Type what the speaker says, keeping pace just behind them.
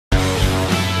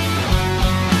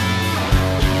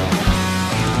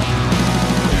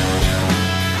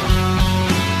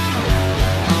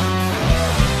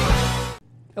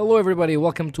Hello everybody,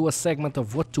 welcome to a segment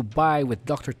of What to Buy with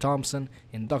Dr. Thompson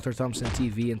in Dr. Thompson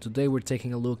TV, and today we're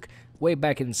taking a look way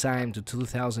back in time to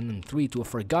 2003 to a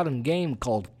forgotten game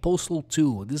called Postal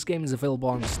 2. This game is available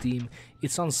on Steam.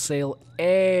 It's on sale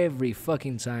every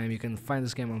fucking time. You can find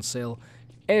this game on sale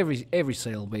every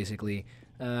sale basically.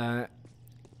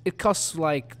 It costs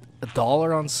like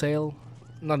 $1 on sale.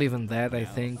 Not even that, I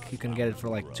think. You can get it for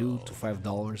like $2 to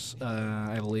 $5,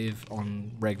 I believe,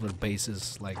 on regular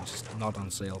basis, like just not on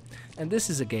sale. And this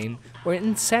is a game where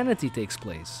insanity takes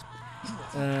place.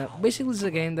 Basically, it's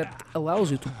a game that allows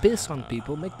you to piss on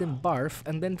people, make them barf,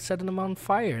 and then set them on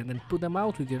fire, and then put them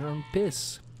out with your own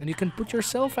piss. And you can put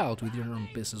yourself out with your own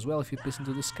piss as well if you piss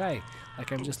into the sky,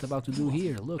 like I'm just about to do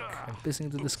here. Look, I'm pissing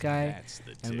into the sky,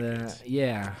 and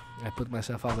yeah, I put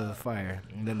myself out of the fire.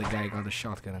 And then the guy got a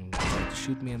shotgun and tried to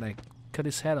shoot me, and I cut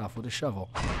his head off with a shovel.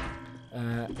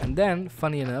 And then,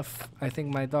 funny enough, I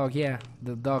think my dog, yeah,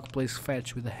 the dog plays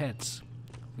fetch with the heads,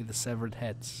 with the severed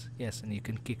heads. Yes, and you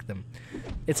can kick them.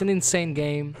 It's an insane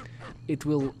game. It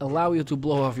will allow you to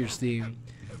blow off your steam.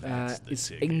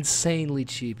 It's insanely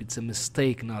cheap. It's a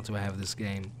mistake not to have this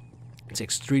game. It's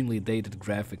extremely dated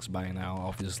graphics by now.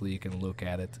 Obviously, you can look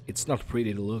at it. It's not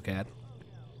pretty to look at.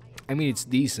 I mean, it's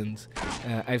decent.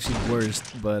 I've seen worse,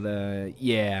 but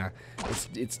yeah,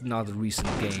 it's not a recent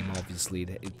game. Obviously,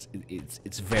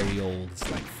 it's very old.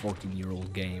 It's like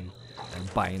 14-year-old game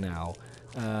by now.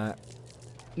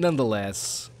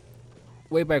 Nonetheless,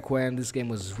 way back when, this game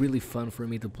was really fun for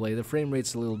me to play. The frame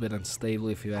rate's a little bit unstable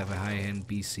if you have a high-end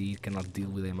PC. You cannot deal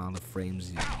with the amount of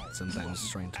frames you sometimes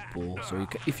trying to pull. So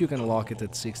if you can lock it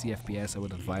at 60 FPS, I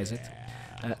would advise it.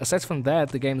 Aside from that,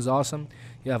 the game is awesome.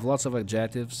 You have lots of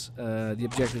objectives. The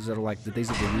objectives are like the days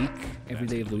of the week. Every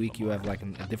day of the week you have like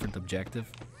a different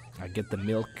objective. Get the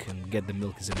milk, and get the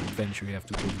milk is an adventure. You have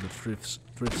to go to the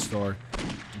thrift store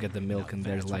to get the milk, and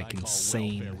there's like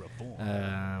insane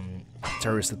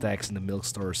terrorist attacks in the milk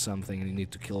store or something, and you need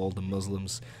to kill all the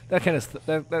Muslims. That kind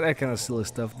of silly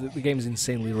stuff. The game is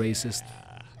insanely racist.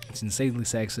 It's insanely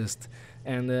sexist,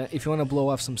 and if you want to blow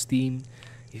off some steam,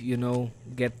 you know,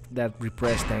 get that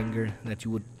repressed anger that you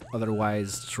would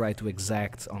otherwise try to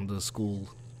exact on the school.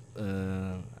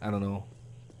 I don't know.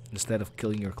 Instead of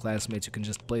killing your classmates, you can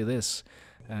just play this.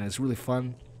 It's really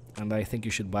fun, and I think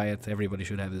you should buy it. Everybody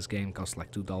should have this game. It costs like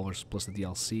 $2 plus the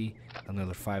DLC,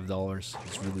 another $5.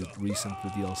 It's really recent, the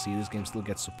DLC. This game still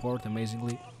gets support,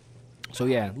 amazingly. So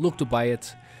yeah, look to buy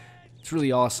it. It's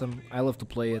really awesome. I love to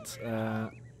play it.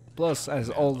 Plus, has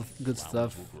all the good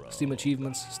stuff. Steam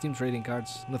achievements, Steam trading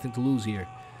cards, nothing to lose here.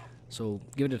 So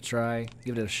give it a try,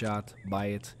 give it a shot, buy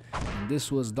it. And this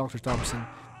was Dr. Thompson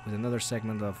with another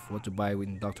segment of What to Buy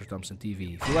with Dr. Thompson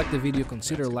TV. If you like the video,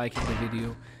 consider liking the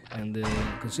video, and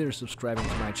consider subscribing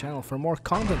to my channel for more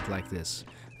content like this.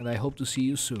 And I hope to see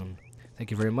you soon.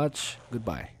 Thank you very much.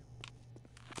 Goodbye.